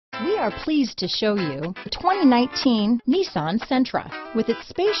We are pleased to show you the 2019 Nissan Sentra. With its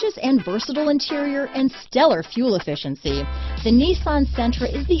spacious and versatile interior and stellar fuel efficiency, the Nissan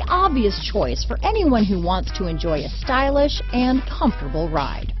Sentra is the obvious choice for anyone who wants to enjoy a stylish and comfortable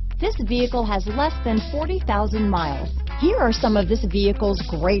ride. This vehicle has less than 40,000 miles. Here are some of this vehicle's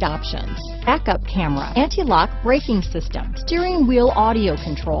great options: backup camera, anti-lock braking system, steering wheel audio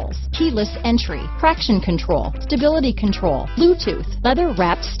controls, keyless entry, traction control, stability control, Bluetooth,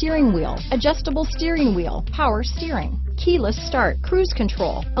 leather-wrapped steering wheel, adjustable steering wheel, power steering, keyless start, cruise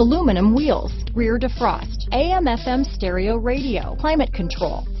control, aluminum wheels, rear defrost, AM/FM stereo radio, climate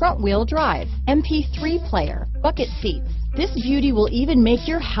control, front-wheel drive, MP3 player, bucket seats. This beauty will even make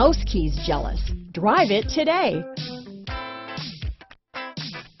your house keys jealous. Drive it today.